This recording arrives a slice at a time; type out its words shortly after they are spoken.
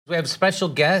We have a special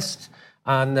guest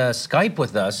on Skype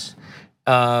with us.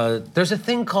 There's a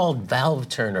thing called valve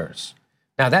turners.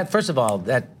 Now, that first of all,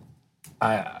 that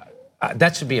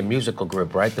should be a musical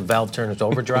group, right? The Valve Turners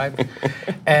Overdrive.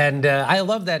 And I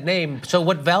love that name. So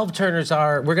what valve turners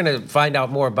are, we're going to find out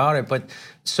more about it. But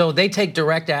so they take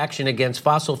direct action against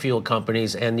fossil fuel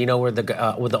companies. And you know where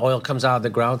the oil comes out of the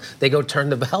ground, they go turn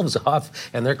the valves off,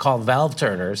 and they're called valve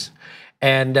turners.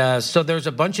 And so there's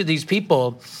a bunch of these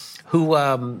people who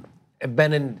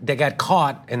they got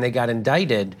caught and they got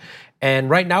indicted. And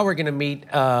right now we're going to meet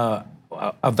a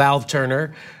valve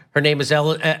turner. Her name is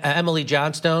Emily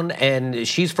Johnston, and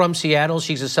she's from Seattle.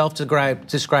 She's a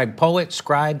self-described poet,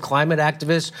 scribe, climate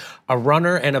activist, a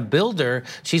runner, and a builder.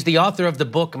 She's the author of the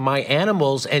book My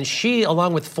Animals, and she,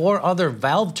 along with 4 other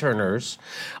valve turners,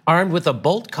 armed with a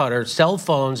bolt cutter, cell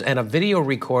phones, and a video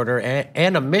recorder,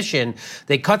 and a mission,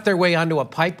 they cut their way onto a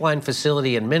pipeline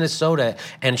facility in Minnesota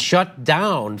and shut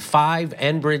down 5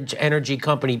 Enbridge Energy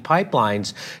Company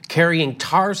pipelines carrying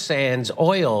tar sands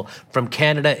oil from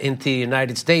Canada into the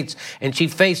United States. And she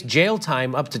faced jail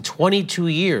time up to 22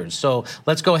 years. So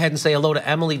let's go ahead and say hello to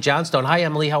Emily Johnston. Hi,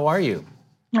 Emily. How are you?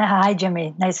 Hi,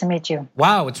 Jimmy. Nice to meet you.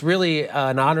 Wow, it's really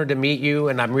an honor to meet you,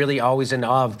 and I'm really always in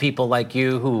awe of people like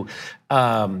you who,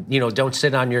 don't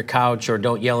sit on your couch or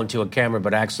don't yell into a camera,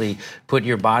 but actually put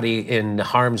your body in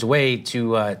harm's way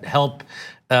to help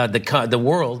the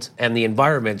world and the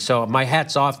environment. So my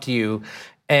hat's off to you.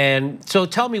 And so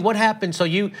tell me what happened. So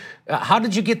how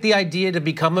did you get the idea to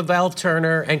become a valve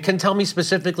turner? And can tell me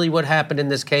specifically what happened in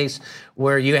this case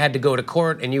where you had to go to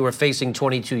court and you were facing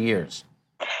 22 years?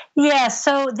 Yeah,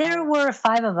 so there were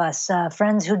 5 of us,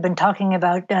 friends who'd been talking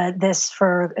about this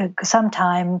for some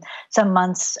time, some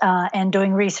months, and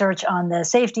doing research on the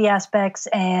safety aspects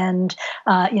and,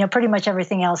 pretty much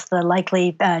everything else, the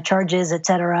likely charges, et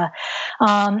cetera.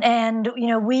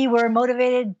 We were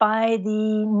motivated by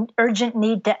the urgent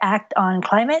need to act on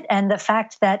climate and the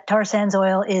fact that tar sands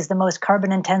oil is the most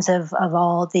carbon intensive of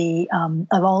all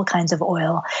kinds of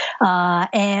oil.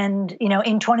 In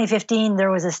 2015, there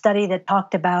was a study that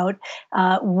talked about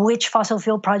which fossil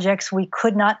fuel projects we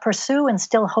could not pursue and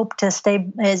still hope to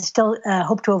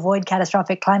avoid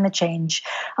catastrophic climate change.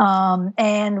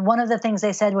 And one of the things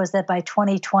they said was that by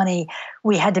 2020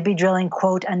 we had to be drilling,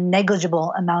 quote, a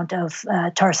negligible amount of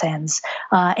tar sands.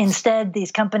 Instead,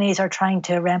 these companies are trying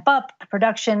to ramp up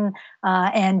production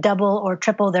and double or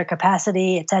triple their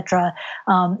capacity, et cetera.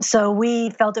 So we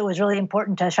felt it was really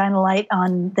important to shine a light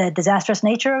on the disastrous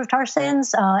nature of tar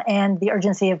sands and the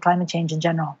urgency of climate change in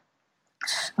general.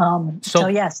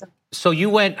 Yes. So you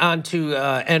went on to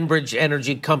Enbridge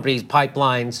Energy Company's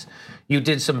pipelines. You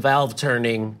did some valve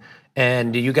turning,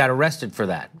 and you got arrested for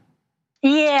that.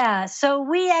 Yeah, so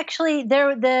we actually,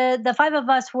 the 5 of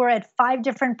us were at 5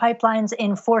 different pipelines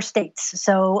in 4 states.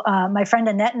 So my friend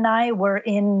Annette and I were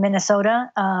in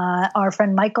Minnesota. Our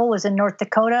friend Michael was in North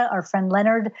Dakota. Our friend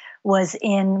Leonard was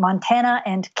in Montana,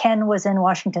 and Ken was in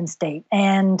Washington State.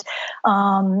 And,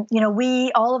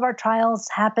 all of our trials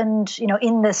happened,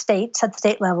 in the states, at the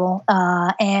state level.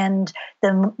 And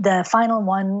the final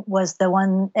one was the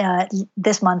one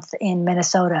this month in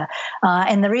Minnesota.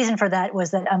 And the reason for that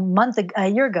was that a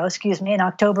year ago, in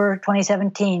October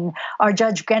 2017, our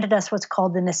judge granted us what's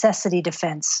called the necessity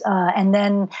defense. And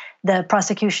then the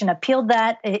prosecution appealed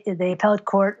that. The appellate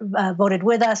court voted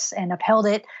with us and upheld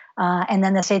it. And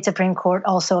then the state Supreme Court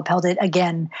also upheld it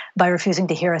again by refusing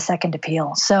to hear a second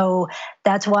appeal. So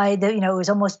that's why it was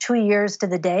almost 2 years to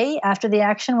the day after the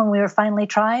action when we were finally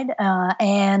tried.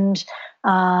 And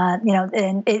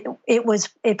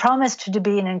it promised to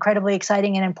be an incredibly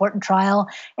exciting and important trial.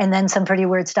 And then some pretty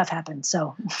weird stuff happened.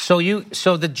 So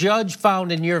the judge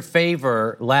found in your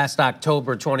favor last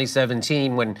October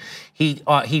 2017 when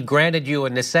he granted you a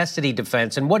necessity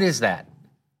defense. And what is that?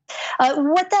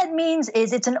 What that means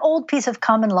is it's an old piece of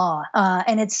common law,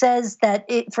 and it says that,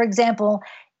 for example,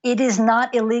 it is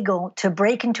not illegal to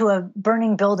break into a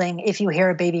burning building if you hear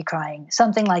a baby crying,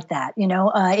 something like that.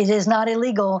 It is not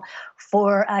illegal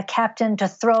for a captain to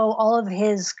throw all of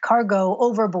his cargo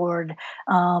overboard,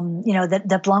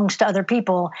 that belongs to other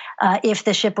people, if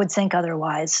the ship would sink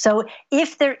otherwise. So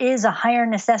if there is a higher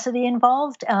necessity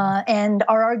involved, and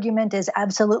our argument is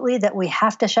absolutely that we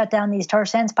have to shut down these tar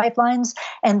sands pipelines,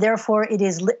 and therefore it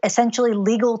is essentially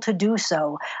legal to do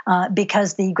so,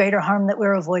 because the greater harm that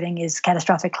we're avoiding is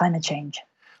catastrophic climate change.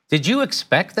 Did you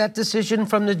expect that decision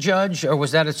from the judge, or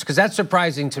was that because that's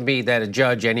surprising to me that a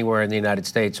judge anywhere in the United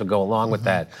States would go along with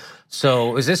that?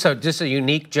 So is this just a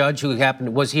unique judge who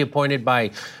was he appointed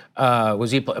by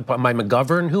Was he by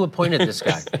McGovern? Who appointed this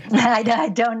guy? I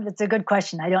don't. It's a good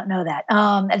question. I don't know that.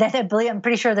 I'm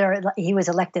pretty sure he was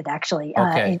elected actually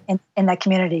in that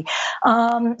community.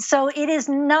 So it is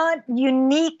not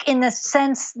unique in the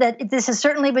sense that this has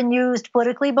certainly been used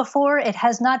politically before. It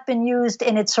has not been used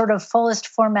in its sort of fullest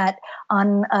format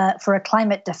for a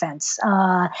climate defense.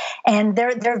 And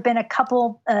there have been a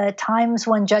couple times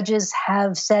when judges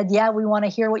have said, "Yeah, we want to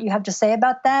hear what you have to say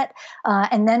about that,"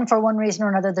 and then for one reason or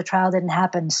another, the trial didn't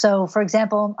happen. So, for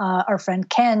example, our friend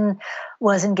Ken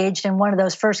was engaged in one of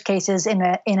those first cases in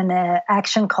an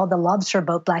action called the lobster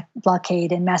boat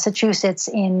blockade in Massachusetts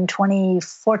in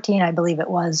 2014, I believe it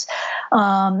was.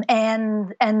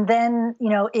 And then,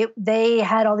 they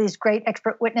had all these great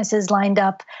expert witnesses lined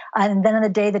up. And then on the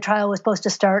day the trial was supposed to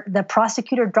start, the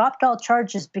prosecutor dropped all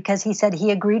charges because he said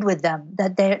he agreed with them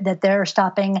that they're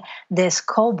stopping this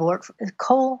coal boat,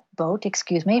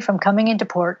 from coming into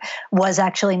port was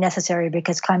actually necessary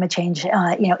because climate change,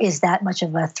 is that much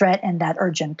of a threat and that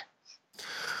urgent.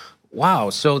 Wow.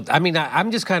 So, I mean,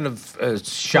 I'm just kind of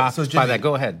shocked Jimmy, by that.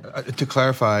 Go ahead. To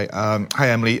clarify, hi,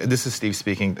 Emily. This is Steve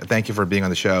speaking. Thank you for being on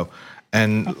the show.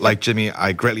 And like Jimmy,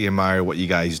 I greatly admire what you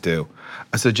guys do.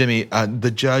 So, Jimmy, the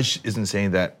judge isn't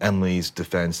saying that Emily's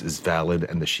defense is valid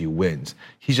and that she wins.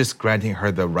 He's just granting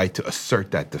her the right to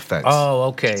assert that defense. Oh,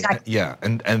 okay. Exactly. Yeah,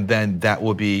 and then that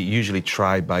will be usually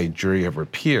tried by a jury of her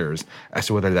peers as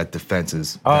to whether that defense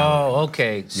is valid. Oh,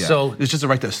 okay. Yeah. So it's just a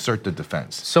right to assert the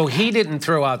defense. So he didn't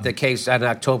throw out the case in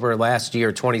October last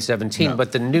year, 2017,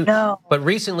 No. but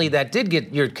recently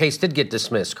your case did get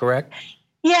dismissed, correct?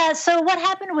 Yeah, so what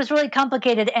happened was really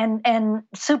complicated and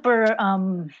super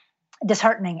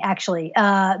disheartening, actually,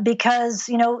 because,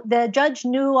 the judge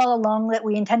knew all along that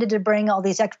we intended to bring all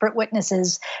these expert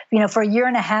witnesses. For a year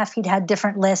and a half, he'd had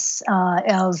different lists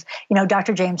of,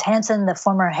 Dr. James Hansen, the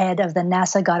former head of the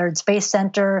NASA Goddard Space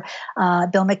Center,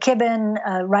 Bill McKibben,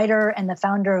 a writer and the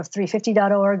founder of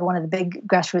 350.org, one of the big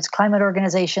grassroots climate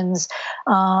organizations,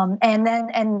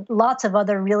 and lots of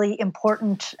other really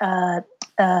important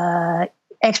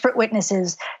expert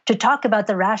witnesses to talk about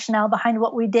the rationale behind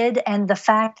what we did and the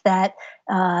fact that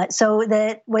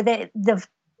the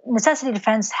necessity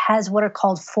defense has what are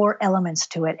called 4 elements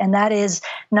to it. And that is,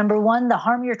 number one, the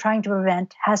harm you're trying to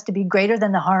prevent has to be greater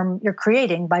than the harm you're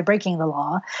creating by breaking the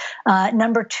law.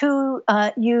 Number two,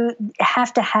 you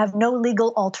have to have no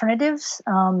legal alternatives.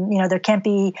 There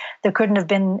couldn't have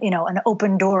been, an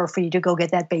open door for you to go get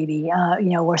that baby,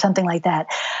 or something like that.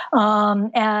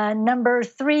 And number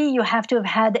three, you have to have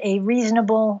had a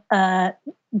reasonable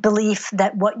belief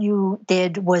that what you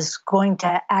did was going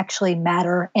to actually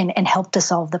matter and help to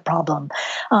solve the problem.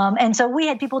 And so we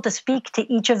had people to speak to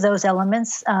each of those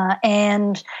elements,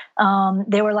 and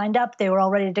they were lined up. They were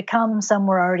all ready to come. Some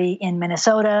were already in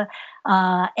Minnesota.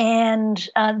 And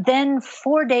then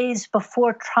 4 days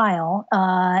before trial,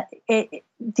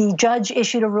 the judge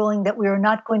issued a ruling that we were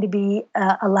not going to be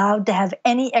allowed to have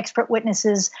any expert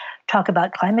witnesses talk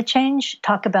about climate change,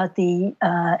 talk about the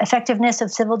effectiveness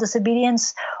of civil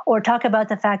disobedience, or talk about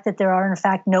the fact that there are, in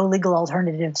fact, no legal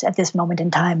alternatives at this moment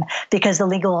in time because the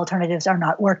legal alternatives are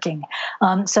not working.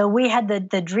 So we had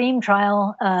the dream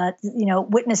trial,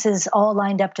 witnesses all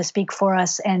lined up to speak for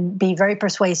us and be very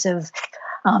persuasive.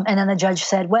 And then the judge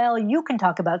said, well, you can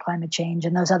talk about climate change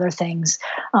and those other things,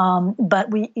 but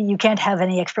you can't have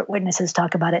any expert witnesses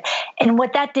talk about it. And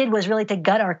what that did was really to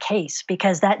gut our case,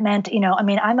 because that meant,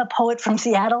 I'm a poet from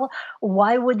Seattle.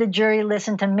 Why would the jury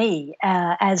listen to me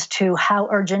as to how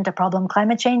urgent a problem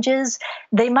climate change is?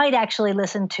 They might actually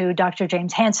listen to Dr.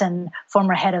 James Hansen,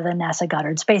 former head of the NASA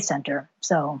Goddard Space Center.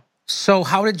 So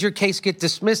how did your case get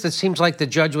dismissed? It seems like the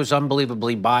judge was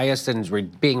unbelievably biased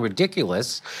and being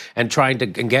ridiculous and trying to,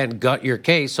 again, gut your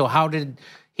case. So how did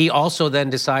he also then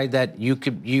decide that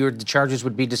the charges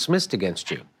would be dismissed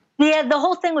against you? Yeah, the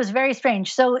whole thing was very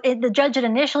strange. So the judge had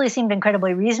initially seemed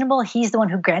incredibly reasonable. He's the one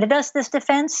who granted us this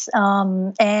defense,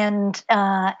 and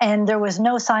there was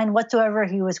no sign whatsoever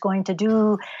he was going to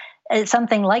do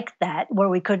something like that, where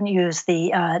we couldn't use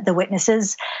the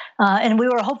witnesses, and we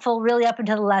were hopeful, really up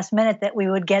until the last minute, that we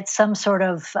would get some sort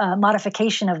of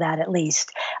modification of that at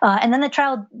least. And then the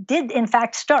trial did, in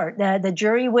fact, start. The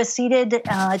jury was seated.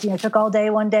 Took all day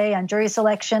one day on jury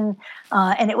selection,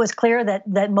 and it was clear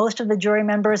that most of the jury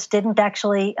members didn't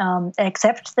actually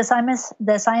accept the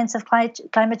science of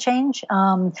climate change,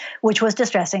 which was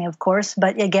distressing, of course.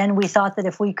 But again, we thought that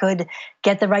if we could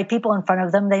get the right people in front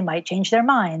of them, they might change their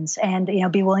minds.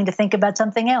 and be willing to think about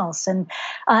something else. And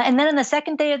then on the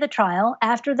second day of the trial,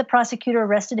 after the prosecutor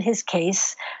rested his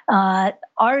case,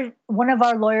 one of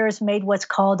our lawyers made what's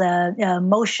called a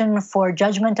motion for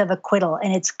judgment of acquittal,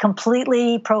 and it's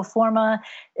completely pro forma.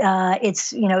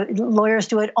 It's lawyers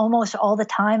do it almost all the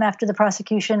time after the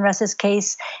prosecution rests his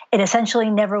case. It essentially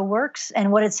never works,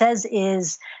 and what it says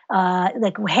is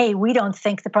hey, we don't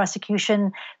think the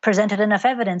prosecution presented enough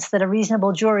evidence that a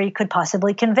reasonable jury could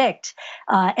possibly convict.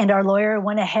 And our lawyer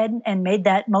went ahead and made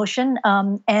that motion,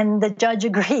 and the judge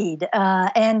agreed.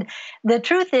 And the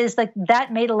truth is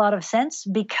that made a lot of sense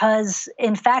because,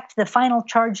 in fact, the final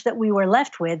charge that we were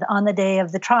left with on the day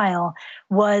of the trial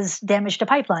was damage to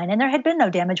pipeline. And there had been no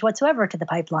damage whatsoever to the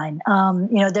pipeline.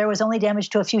 There was only damage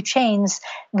to a few chains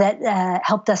that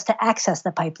helped us to access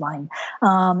the pipeline.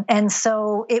 And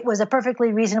so it was a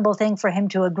perfectly reasonable thing for him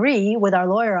to agree with our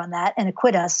lawyer on that and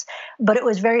acquit us. But it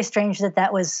was very strange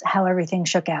that was how everything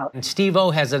shook out. And Steve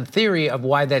O has a theory of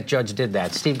why that judge did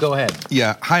that. Steve, go ahead.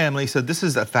 Yeah. Hi, Emily. So this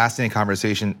is a fascinating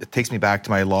conversation. It takes me back to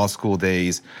my law school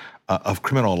days of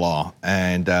criminal law.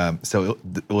 And so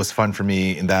it was fun for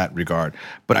me in that regard.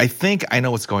 But I think I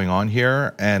know what's going on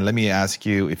here. And let me ask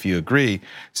you if you agree.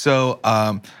 So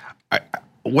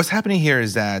what's happening here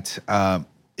is that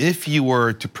if you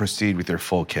were to proceed with your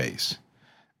full case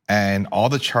and all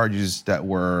the charges that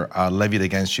were levied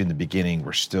against you in the beginning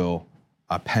were still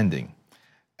pending,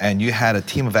 and you had a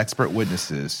team of expert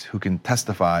witnesses who can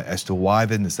testify as to why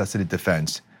the necessity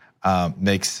defense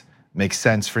makes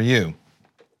sense for you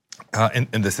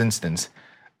in this instance,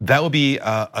 that would be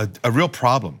a real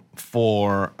problem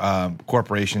for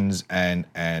corporations and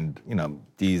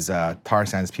these tar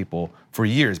sands people for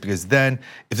years, because then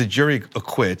if the jury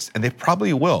acquits, and they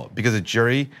probably will, because the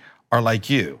jury are like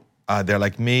you, they're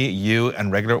like me, you,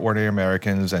 and regular ordinary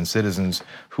Americans and citizens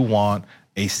who want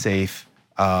a safe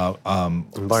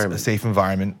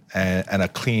environment and a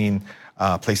clean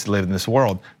place to live in this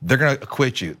world. They're going to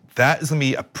acquit you. That is going to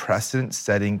be a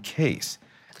precedent-setting case,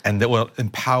 and that will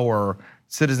empower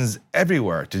citizens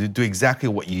everywhere to do exactly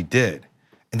what you did.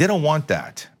 And they don't want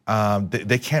that.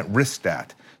 They can't risk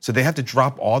that. So they have to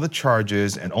drop all the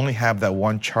charges and only have that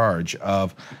one charge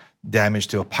of damage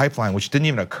to a pipeline, which didn't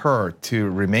even occur,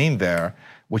 to remain there,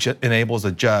 which enables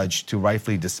a judge to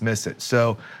rightfully dismiss it.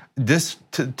 So this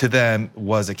to them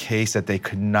was a case that they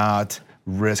could not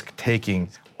risk taking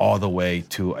all the way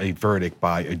to a verdict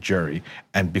by a jury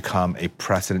and become a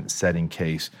precedent-setting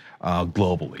case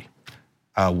globally.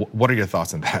 What are your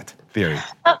thoughts on that theory?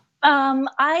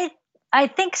 I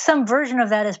think some version of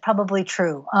that is probably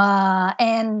true.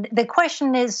 And the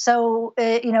question is,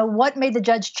 what made the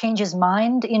judge change his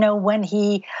mind, when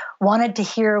he wanted to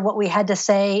hear what we had to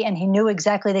say and he knew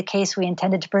exactly the case we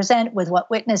intended to present with what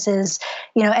witnesses,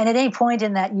 and at any point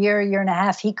in that year and a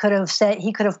half, he could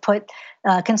have put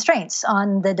constraints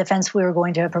on the defense we were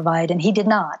going to provide, and he did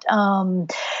not.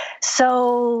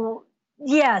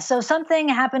 So something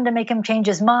happened to make him change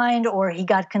his mind, or he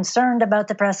got concerned about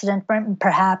the precedent,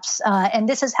 perhaps. And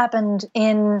this has happened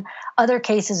in other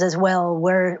cases as well,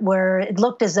 where it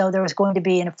looked as though there was going to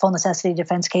be a full necessity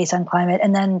defense case on climate,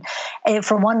 and then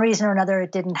for one reason or another,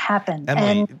 it didn't happen.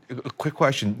 Emily, a quick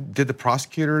question: did the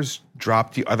prosecutors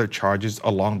drop the other charges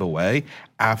along the way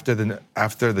after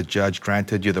the judge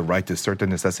granted you the right to assert the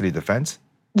necessity defense?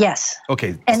 Yes.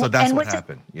 Okay, so that's what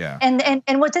happened. Yeah.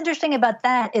 And what's interesting about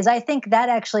that is I think that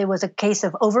actually was a case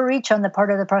of overreach on the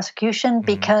part of the prosecution,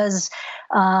 because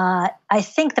I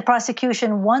think the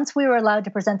prosecution, once we were allowed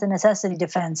to present the necessity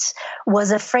defense,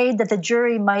 was afraid that the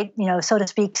jury might, so to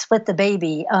speak, split the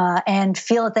baby and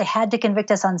feel that they had to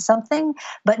convict us on something,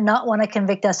 but not want to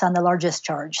convict us on the largest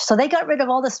charge. So they got rid of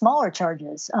all the smaller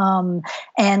charges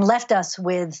and left us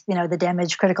with,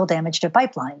 the critical damage to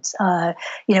pipelines,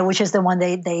 which is the one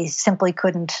they simply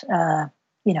couldn't,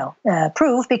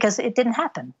 prove because it didn't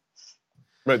happen.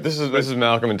 Right. This is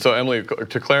Malcolm, and so Emily,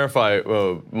 to clarify,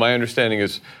 my understanding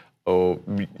is,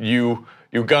 you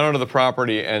got onto the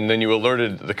property and then you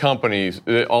alerted the companies.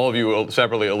 All of you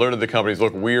separately alerted the companies.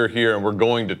 Look, we're here and we're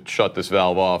going to shut this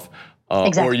valve off,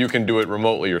 exactly. Or you can do it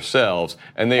remotely yourselves.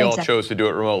 And they all chose to do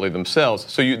it remotely themselves.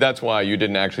 So that's why you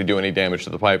didn't actually do any damage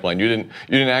to the pipeline. You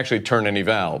didn't actually turn any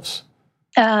valves.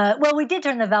 Well, we did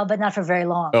turn the valve, but not for very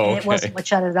long. Oh, okay. And it wasn't what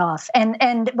shut it off.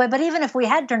 But even if we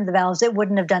had turned the valves, it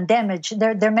wouldn't have done damage.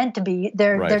 They're meant to be.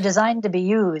 They're designed to be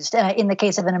used in the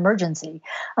case of an emergency.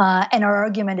 And our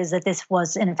argument is that this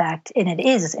was, in fact, and it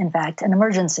is, in fact, an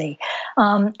emergency.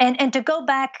 And to go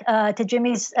back to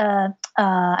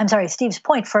Steve's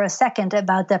point for a second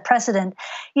about the precedent,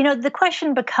 the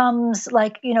question becomes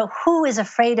who is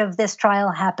afraid of this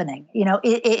trial happening?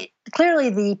 clearly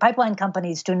the pipeline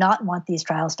companies do not want these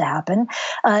trials to happen.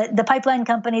 The pipeline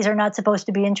companies are not supposed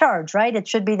to be in charge, right? It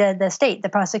should be the state, the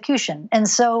prosecution. And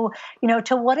so,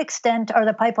 to what extent are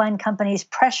the pipeline companies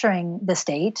pressuring the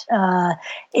state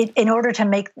in order to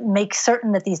make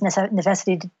certain that these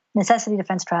necessity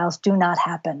defense trials do not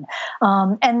happen?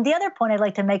 And the other point I'd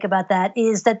like to make about that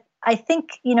is that I think,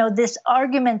 this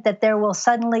argument that there will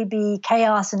suddenly be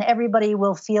chaos and everybody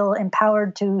will feel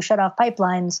empowered to shut off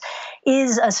pipelines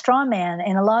is a straw man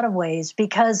in a lot of ways,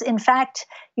 because in fact,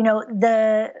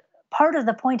 the part of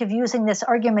the point of using this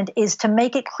argument is to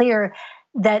make it clear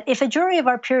that if a jury of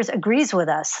our peers agrees with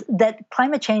us that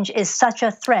climate change is such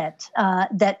a threat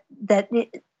that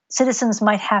citizens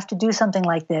might have to do something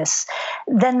like this,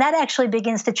 then that actually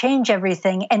begins to change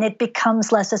everything, and it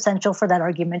becomes less essential for that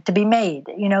argument to be made.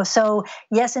 So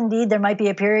yes, indeed, there might be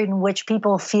a period in which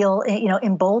people feel,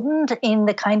 emboldened in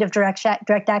the kind of direct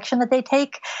action that they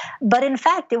take. But in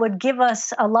fact, it would give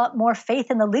us a lot more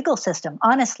faith in the legal system,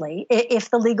 honestly, if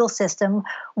the legal system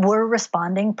were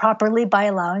responding properly by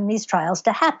allowing these trials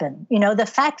to happen. The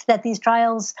fact that these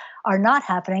trials are not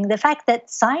happening, the fact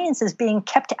that science is being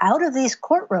kept out of these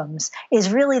courtrooms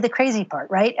is really the crazy part,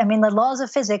 right? I mean, the laws of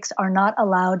physics are not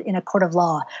allowed in a court of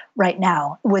law right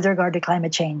now with regard to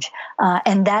climate change.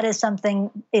 And that is something,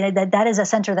 that is a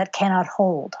center that cannot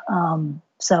hold.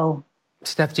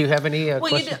 Steph, do you have any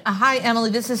questions? Hi, Emily.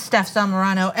 This is Steph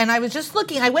Zamorano. And I was just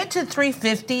looking, I went to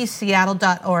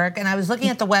 350seattle.org, and I was looking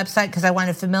at the website because I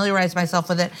wanted to familiarize myself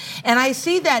with it. And I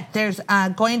see that there's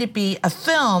going to be a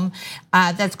film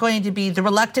that's going to be the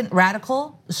Reluctant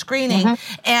Radical screening.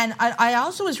 Mm-hmm. And I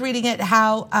also was reading it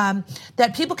how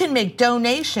that people can make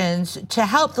donations to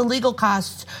help the legal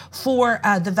costs for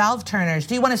the valve turners.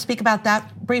 Do you want to speak about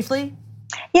that briefly?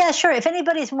 Yeah, sure. If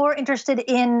anybody's more interested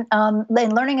in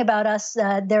learning about us,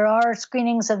 there are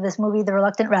screenings of this movie, The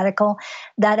Reluctant Radical.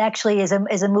 That actually is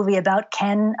a movie about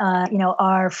Ken,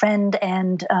 our friend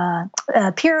and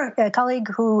peer colleague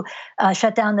who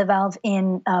shut down the valve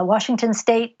in Washington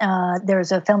State.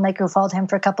 There's a filmmaker who followed him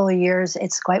for a couple of years.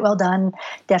 It's quite well done.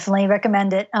 Definitely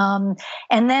recommend it.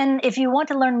 And then if you want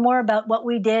to learn more about what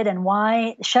we did and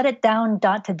why,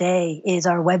 shutitdown.today is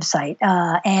our website.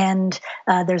 And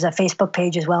there's a Facebook page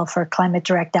as well for climate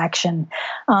direct action.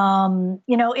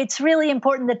 It's really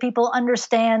important that people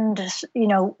understand,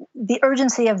 the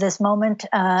urgency of this moment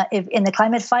in the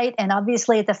climate fight. And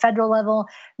obviously at the federal level,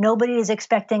 nobody is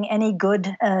expecting any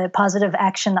good positive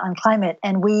action on climate.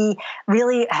 And we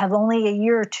really have only a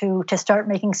year or two to start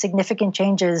making significant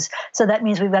changes. So that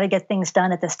means we've got to get things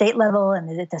done at the state level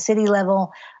and at the city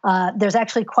level. There's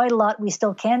actually quite a lot we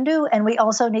still can do. And we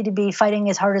also need to be fighting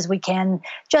as hard as we can,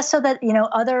 just so that,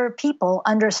 other people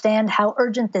understand how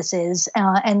urgent this is.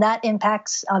 And that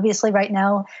impacts, obviously, right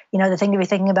now, the thing to be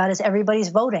thinking about is everybody's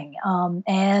voting.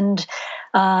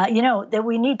 That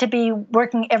we need to be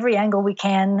working every angle we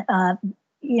can,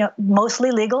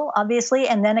 mostly legal, obviously,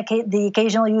 and then the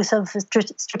occasional use of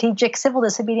strategic civil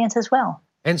disobedience as well.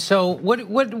 And so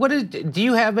do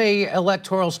you have a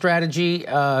electoral strategy?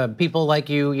 People like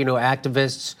you,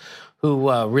 activists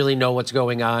who really know what's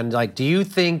going on. Like, do you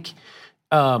think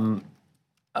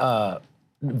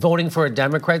voting for a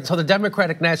Democrat? So the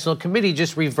Democratic National Committee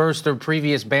just reversed their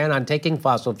previous ban on taking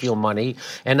fossil fuel money,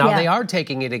 and now they are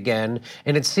taking it again.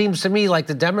 And it seems to me like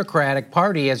the Democratic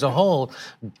Party as a whole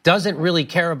doesn't really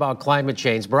care about climate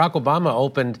change. Barack Obama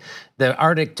opened the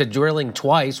Arctic to drilling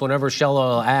twice whenever Shell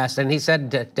Oil asked, and he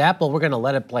said to Apple, we're going to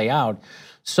let it play out.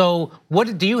 So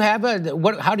what do you have?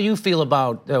 How do you feel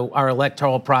about our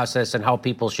electoral process and how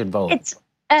people should vote?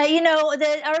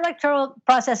 Our electoral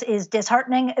process is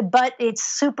disheartening, but it's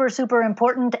super, super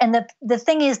important. And the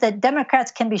thing is that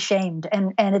Democrats can be shamed.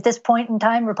 And at this point in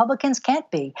time, Republicans can't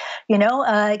be.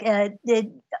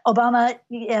 Obama,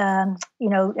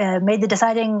 made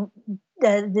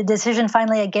the decision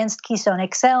finally against Keystone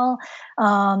XL,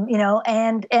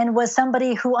 and was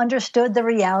somebody who understood the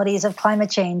realities of climate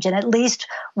change and at least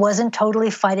wasn't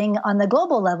totally fighting on the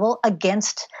global level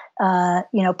against,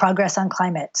 progress on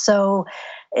climate. So,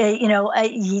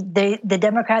 the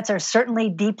Democrats are certainly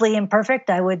deeply imperfect.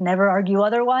 I would never argue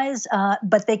otherwise,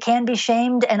 but they can be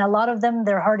shamed, and a lot of them,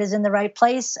 their heart is in the right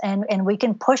place, and we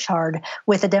can push hard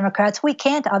with the Democrats. We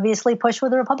can't obviously push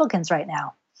with the Republicans right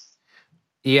now.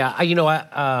 Yeah,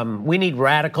 we need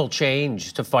radical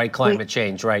change to fight climate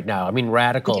change right now. I mean,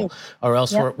 radical, or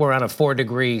else we're on a 4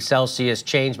 degree Celsius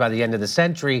change by the end of the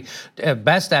century.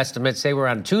 Best estimates say we're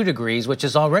on 2 degrees, which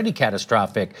is already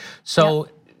catastrophic. So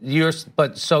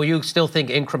so you still think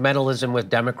incrementalism with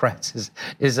Democrats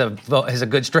is a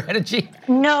good strategy?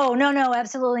 No,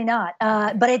 absolutely not.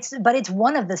 But it's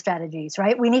one of the strategies,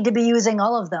 right? We need to be using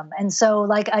all of them. And so,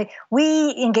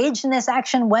 we engaged in this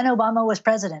action when Obama was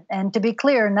president. And to be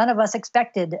clear, none of us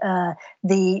expected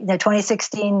the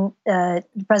 2016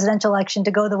 presidential election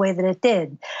to go the way that it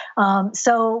did.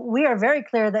 So we are very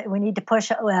clear that we need to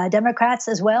push Democrats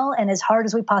as well, and as hard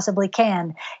as we possibly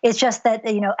can. It's just that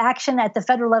action at the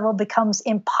federal level becomes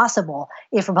impossible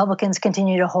if Republicans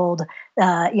continue to hold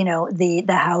the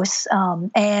House,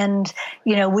 and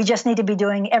we just need to be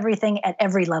doing everything at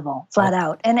every level, flat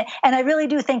out. And I really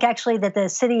do think actually that the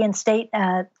city and state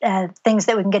things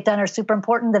that we can get done are super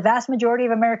important. The vast majority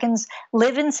of Americans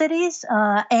live in cities,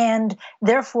 and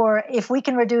therefore, if we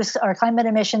can reduce our climate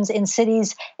emissions in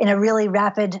cities in a really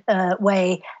rapid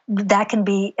way, that can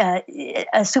be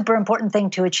a super important thing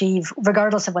to achieve,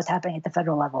 regardless of what's happening at the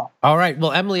federal level. All right.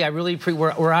 Well, Emily, I really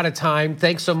we're out of time.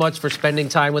 Thanks so much for spending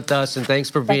time with us, and thanks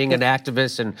for being an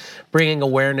activist and bringing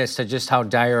awareness to just how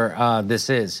dire this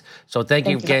is. So thank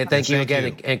you again,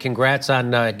 and congrats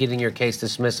on getting your case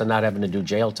dismissed and not having to do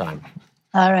jail time.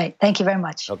 All right. Thank you very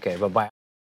much. Okay. Bye-bye.